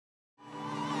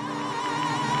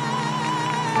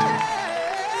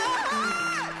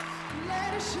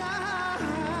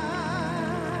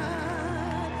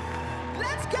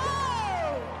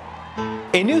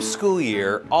A new school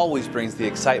year always brings the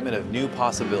excitement of new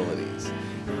possibilities,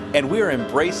 and we are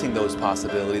embracing those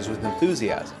possibilities with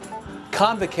enthusiasm.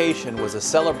 Convocation was a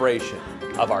celebration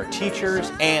of our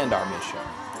teachers and our mission,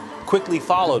 quickly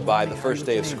followed by the first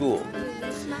day of school.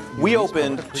 We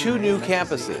opened 2 new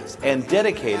campuses and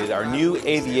dedicated our new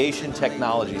Aviation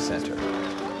Technology Center.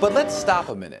 But let's stop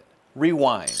a minute,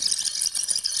 rewind,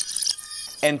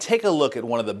 and take a look at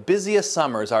one of the busiest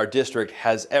summers our district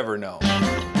has ever known.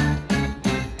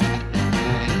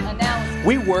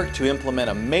 We worked to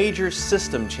implement a major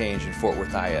system change in Fort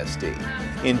Worth ISD.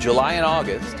 In July and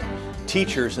August,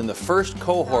 teachers in the first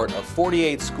cohort of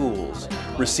 48 schools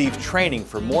received training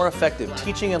for more effective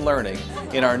teaching and learning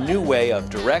in our new way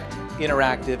of direct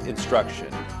interactive instruction,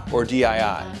 or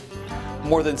DII.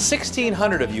 More than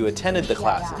 1,600 of you attended the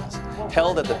classes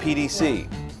held at the PDC.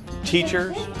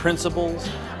 Teachers, principals,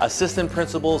 assistant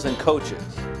principals, and coaches.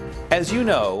 As you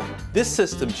know, this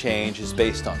system change is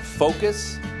based on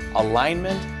focus,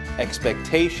 alignment,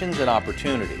 expectations, and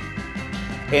opportunity.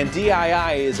 And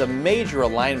DII is a major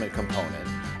alignment component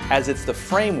as it's the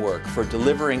framework for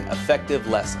delivering effective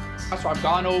lessons. So I've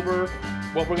gone over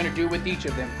what we're going to do with each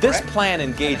of them. Correct? This plan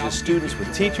engages students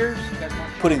with teachers,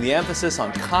 putting the emphasis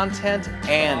on content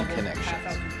and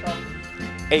connections.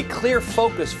 A clear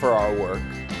focus for our work,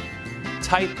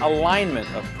 tight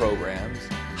alignment of programs,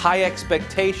 high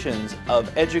expectations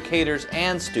of educators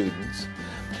and students,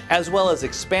 as well as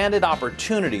expanded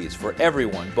opportunities for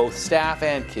everyone, both staff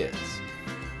and kids.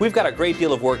 We've got a great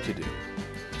deal of work to do.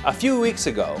 A few weeks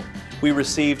ago, we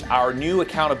received our new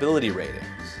accountability ratings.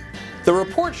 The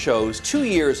report shows 2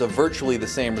 years of virtually the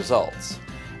same results.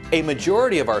 A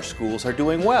majority of our schools are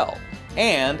doing well,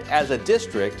 and as a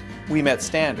district, we met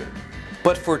standard.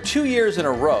 But for 2 years in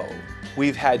a row,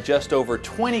 we've had just over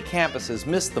 20 campuses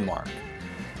miss the mark.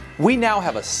 We now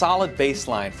have a solid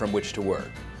baseline from which to work.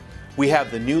 We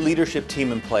have the new leadership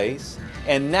team in place,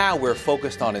 and now we're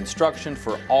focused on instruction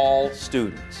for all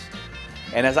students.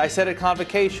 And as I said at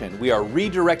Convocation, we are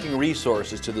redirecting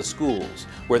resources to the schools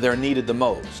where they're needed the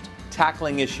most,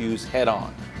 tackling issues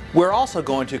head-on. We're also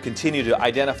going to continue to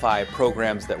identify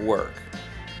programs that work.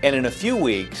 And in a few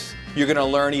weeks, you're going to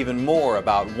learn even more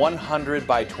about 100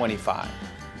 by 25.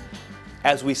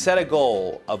 As we set a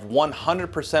goal of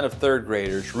 100% of third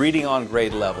graders reading on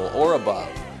grade level or above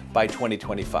by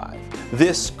 2025.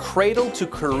 This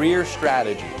cradle-to-career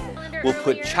strategy will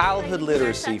put childhood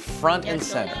literacy front and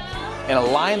center and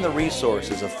align the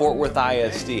resources of Fort Worth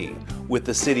ISD with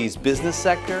the city's business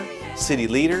sector, city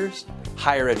leaders,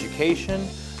 higher education,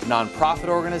 nonprofit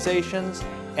organizations,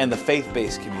 and the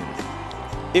faith-based community.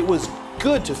 It was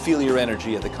good to feel your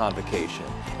energy at the Convocation,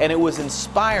 and it was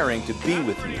inspiring to be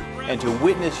with you and to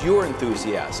witness your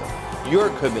enthusiasm, your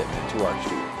commitment to our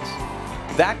students.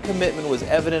 That commitment was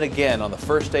evident again on the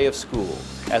first day of school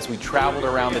as we traveled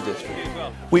around the district.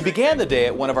 We began the day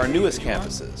at one of our newest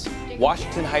campuses,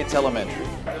 Washington Heights Elementary,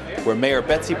 where Mayor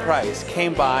Betsy Price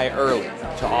came by early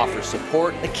to offer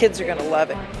support. The kids are going to love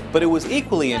it. But it was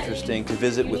equally interesting to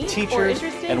visit with teachers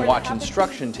and watch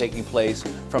instruction taking place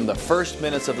from the first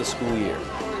minutes of the school year.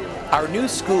 Our new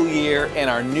school year and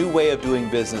our new way of doing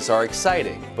business are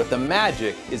exciting, but the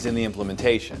magic is in the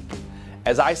implementation.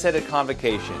 As I said at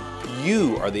Convocation,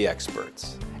 you are the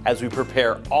experts as we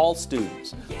prepare all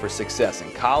students for success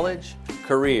in college,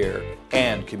 career,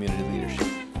 and community leadership.